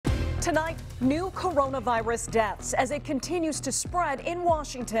Tonight, new coronavirus deaths as it continues to spread in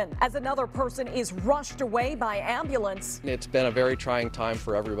Washington as another person is rushed away by ambulance. It's been a very trying time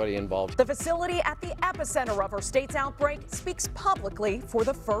for everybody involved. The facility at the epicenter of our state's outbreak speaks publicly for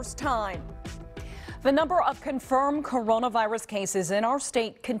the first time. The number of confirmed coronavirus cases in our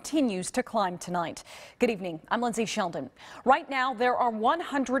state continues to climb tonight. Good evening. I'm Lindsay Sheldon. Right now, there are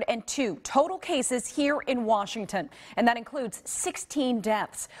 102 total cases here in Washington, and that includes 16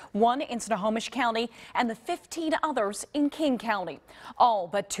 deaths, 1 in Snohomish County and the 15 others in King County. All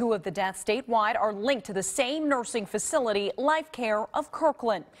but 2 of the deaths statewide are linked to the same nursing facility, Life Care of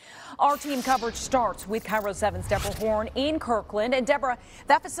Kirkland. Our team coverage starts with KIRO 7's Deborah Horn in Kirkland. And Deborah,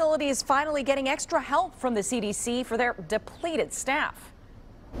 that facility is finally getting extra help from the CDC for their depleted staff.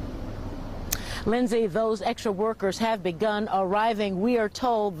 Lindsay, those extra workers have begun arriving. We are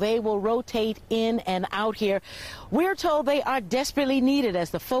told they will rotate in and out here. We're told they are desperately needed as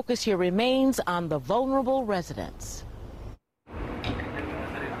the focus here remains on the vulnerable residents.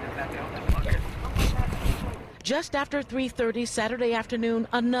 Just after 3:30 Saturday afternoon,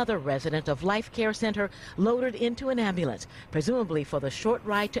 another resident of Life Care Center loaded into an ambulance, presumably for the short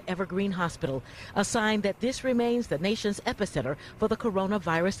ride to Evergreen Hospital, a sign that this remains the nation's epicenter for the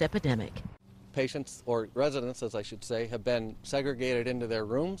coronavirus epidemic. Patients, or residents as I should say, have been segregated into their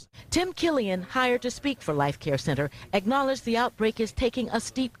rooms. Tim Killian, hired to speak for Life Care Center, acknowledged the outbreak is taking a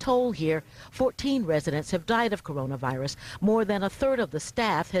steep toll here. 14 residents have died of coronavirus. More than a third of the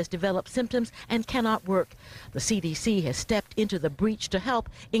staff has developed symptoms and cannot work. The CDC has stepped into the breach to help,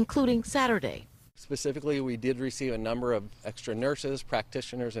 including Saturday. Specifically, we did receive a number of extra nurses,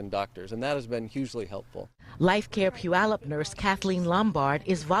 practitioners, and doctors, and that has been hugely helpful. Life Care Puyallup nurse Kathleen Lombard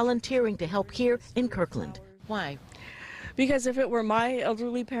is volunteering to help here in Kirkland. Why? Because if it were my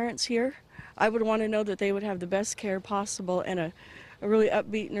elderly parents here, I would want to know that they would have the best care possible and a really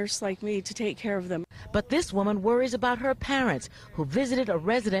upbeat nurse like me to take care of them. But this woman worries about her parents, who visited a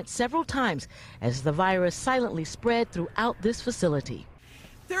resident several times as the virus silently spread throughout this facility.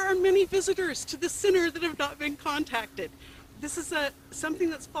 There are many visitors to the center that have not been contacted. This is something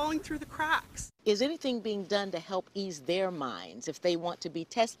that's falling through the cracks. Is anything being done to help ease their minds? If they want to be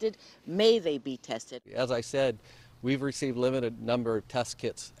tested, may they be tested? As I said, we've received limited number of test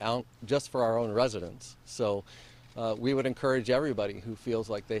kits out just for our own residents. So we would encourage everybody who feels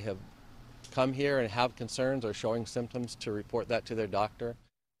like they have come here and have concerns or showing symptoms to report that to their doctor.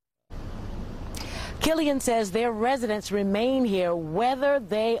 Killian says their residents remain here whether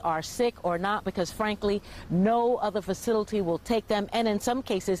they are sick or not because, frankly, no other facility will take them, and in some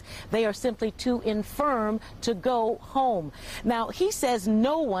cases, they are simply too infirm to go home. Now, he says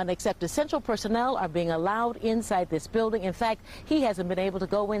no one except essential personnel are being allowed inside this building. In fact, he hasn't been able to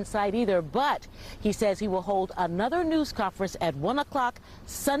go inside either, but he says he will hold another news conference at 1 o'clock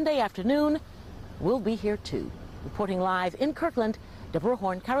Sunday afternoon. We'll be here, too. Reporting live in Kirkland, Deborah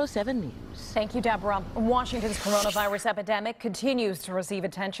Horn, KIRO 7 News. Thank you, Deborah. Washington's coronavirus epidemic continues to receive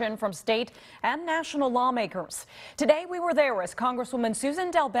attention from state and national lawmakers. Today, we were there as Congresswoman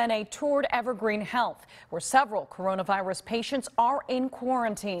Susan DelBene toured Evergreen Health, where several coronavirus patients are in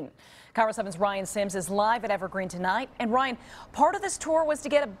quarantine. KIRO 7's Ryan Sims is live at Evergreen tonight. And Ryan, part of this tour was to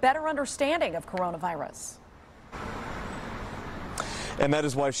get a better understanding of coronavirus. And that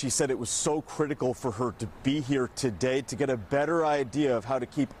is why she said it was so critical for her to be here today to get a better idea of how to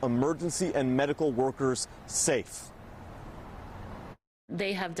keep emergency and medical workers safe.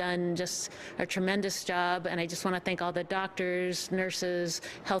 They have done just a tremendous job, and I just want to thank all the doctors, nurses,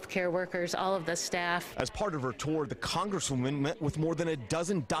 healthcare workers, all of the staff. As part of her tour, the Congresswoman met with more than a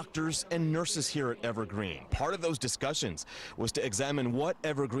dozen doctors and nurses here at Evergreen. Part of those discussions was to examine what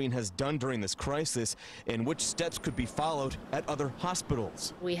Evergreen has done during this crisis and which steps could be followed at other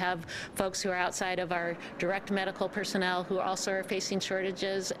hospitals. We have folks who are outside of our direct medical personnel who also are facing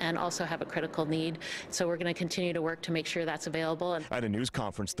shortages and also have a critical need. So we're going to continue to work to make sure that's available. At a news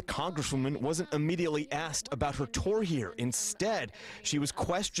conference, the Congresswoman wasn't immediately asked about her tour here. Instead, she was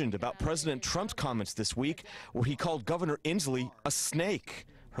questioned about President Trump's comments this week where he called Governor Inslee a snake.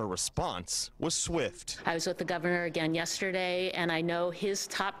 Her response was swift. I was with the governor again yesterday, and I know his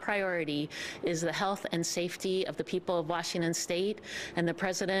top priority is the health and safety of the people of Washington State, and the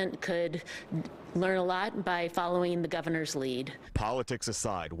president could learn a lot by following the governor's lead. Politics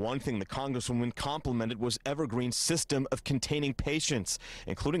aside, one thing the Congresswoman complimented was Evergreen's system of containing patients,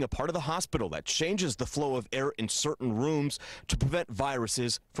 including a part of the hospital that changes the flow of air in certain rooms to prevent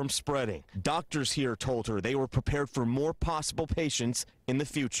viruses from spreading. Doctors here told her they were prepared for more possible patients in the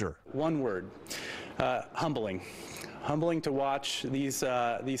future. future. One word, humbling. Humbling to watch these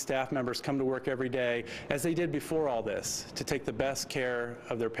staff members come to work every day, as they did before all this, to take the best care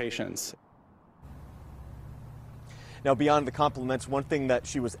of their patients. Now, beyond the compliments, one thing that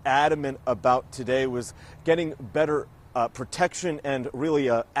she was adamant about today was getting better protection and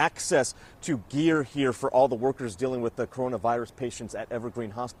really access to gear here for all the workers dealing with the coronavirus patients at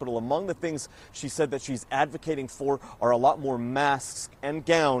Evergreen Hospital. Among the things she said that she's advocating for are a lot more masks and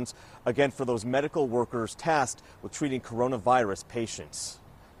gowns, again, for those medical workers tasked with treating coronavirus patients.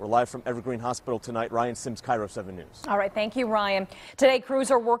 We're live from Evergreen Hospital tonight. Ryan Sims, KIRO 7 News. All right, thank you, Ryan. Today,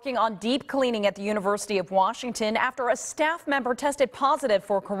 crews are working on deep cleaning at the University of Washington after a staff member tested positive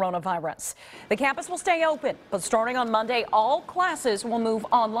for coronavirus. The campus will stay open, but starting on Monday, all classes will move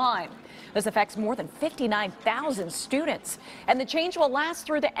online. This affects more than 59,000 students, and the change will last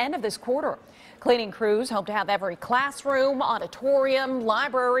through the end of this quarter. Cleaning crews hope to have every classroom, auditorium,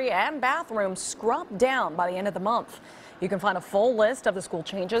 library, and bathroom scrubbed down by the end of the month. You can find a full list of the school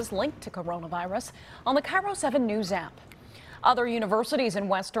changes linked to coronavirus on the KIRO 7 News app. Other universities in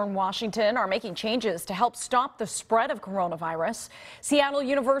Western Washington are making changes to help stop the spread of coronavirus. Seattle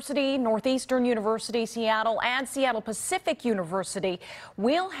University, Northeastern University, Seattle, and Seattle Pacific University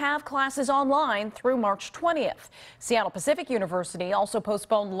will have classes online through March 20th. Seattle Pacific University also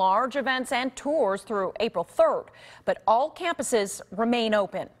postponed large events and tours through April 3rd, but all campuses remain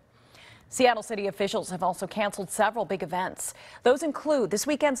open. Seattle city officials have also canceled several big events. Those include this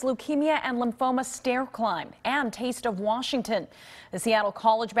weekend's Leukemia and Lymphoma Stair Climb and Taste of Washington. The Seattle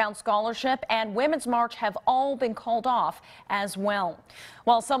College Bound Scholarship and Women's March have all been called off as well.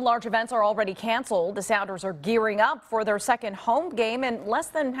 While some large events are already canceled, the Sounders are gearing up for their second home game in less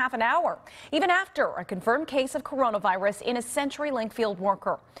than half an hour, even after a confirmed case of coronavirus in a CenturyLink field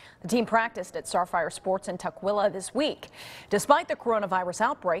worker. The team practiced at Starfire Sports in Tukwila this week. Despite the coronavirus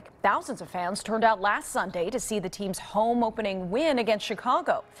outbreak, thousands of fans turned out last Sunday to see the team's home opening win against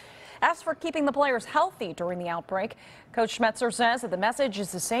Chicago. As for keeping the players healthy during the outbreak, Coach Schmetzer says that the message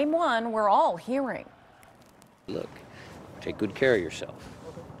is the same one we're all hearing. Look, take good care of yourself.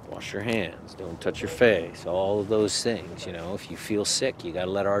 Wash your hands, don't touch your face, all of those things. You know, if you feel sick, you got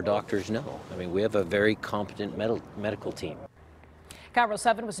to let our doctors know. I mean, we have a very competent medical team. KIRO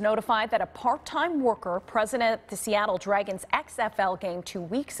 7 was notified that a part-time worker present at the Seattle Dragons XFL game 2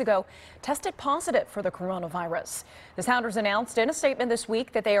 weeks ago tested positive for the coronavirus. The Sounders announced in a statement this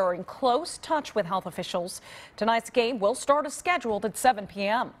week that they are in close touch with health officials. Tonight's game will start as scheduled at 7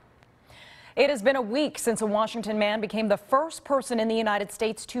 p.m. It has been a week since a Washington man became the first person in the United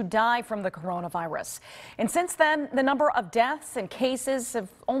States to die from the coronavirus. And since then, the number of deaths and cases have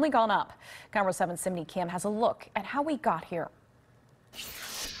only gone up. KIRO 7's Simney Kim has a look at how we got here.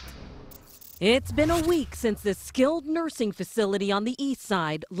 It's been a week since the skilled nursing facility on the east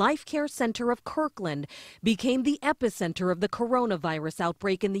side, Life Care Center of Kirkland, became the epicenter of the coronavirus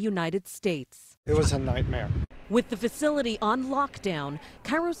outbreak in the United States. It was a nightmare. With the facility on lockdown,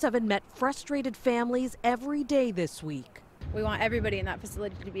 KIRO 7 met frustrated families every day this week. We want everybody in that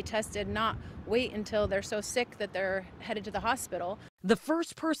facility to be tested, not wait until they're so sick that they're headed to the hospital. The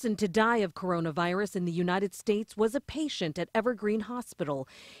first person to die of coronavirus in the United States was a patient at Evergreen Hospital.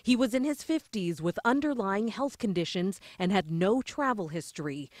 He was in his 50s with underlying health conditions and had no travel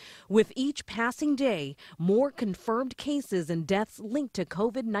history. With each passing day, more confirmed cases and deaths linked to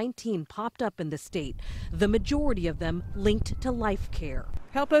COVID-19 popped up in the state, the majority of them linked to Life Care.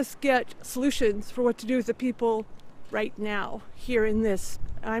 Help us get solutions for what to do with the people right now here in this,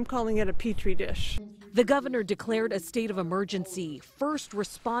 I'm calling it a petri dish. The governor declared a state of emergency. First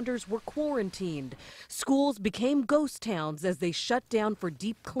responders were quarantined. Schools became ghost towns as they shut down for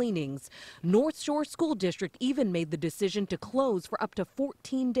deep cleanings. North Shore School District even made the decision to close for up to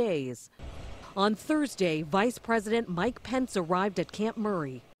 14 days. On Thursday, Vice President Mike Pence arrived at Camp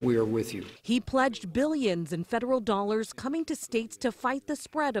Murray. We are with you. He pledged billions in federal dollars coming to states to fight the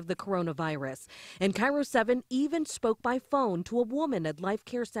spread of the coronavirus. And KIRO 7 even spoke by phone to a woman at Life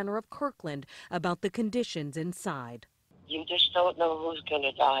Care Center of Kirkland about the conditions inside. You just don't know who's going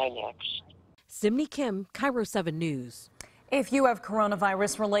to die next. Simney Kim, KIRO 7 News. If you have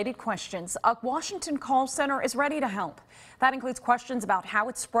coronavirus-related questions, a Washington call center is ready to help. That includes questions about how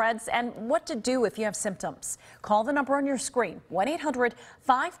it spreads and what to do if you have symptoms. Call the number on your screen,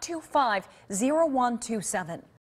 1-800-525-0127.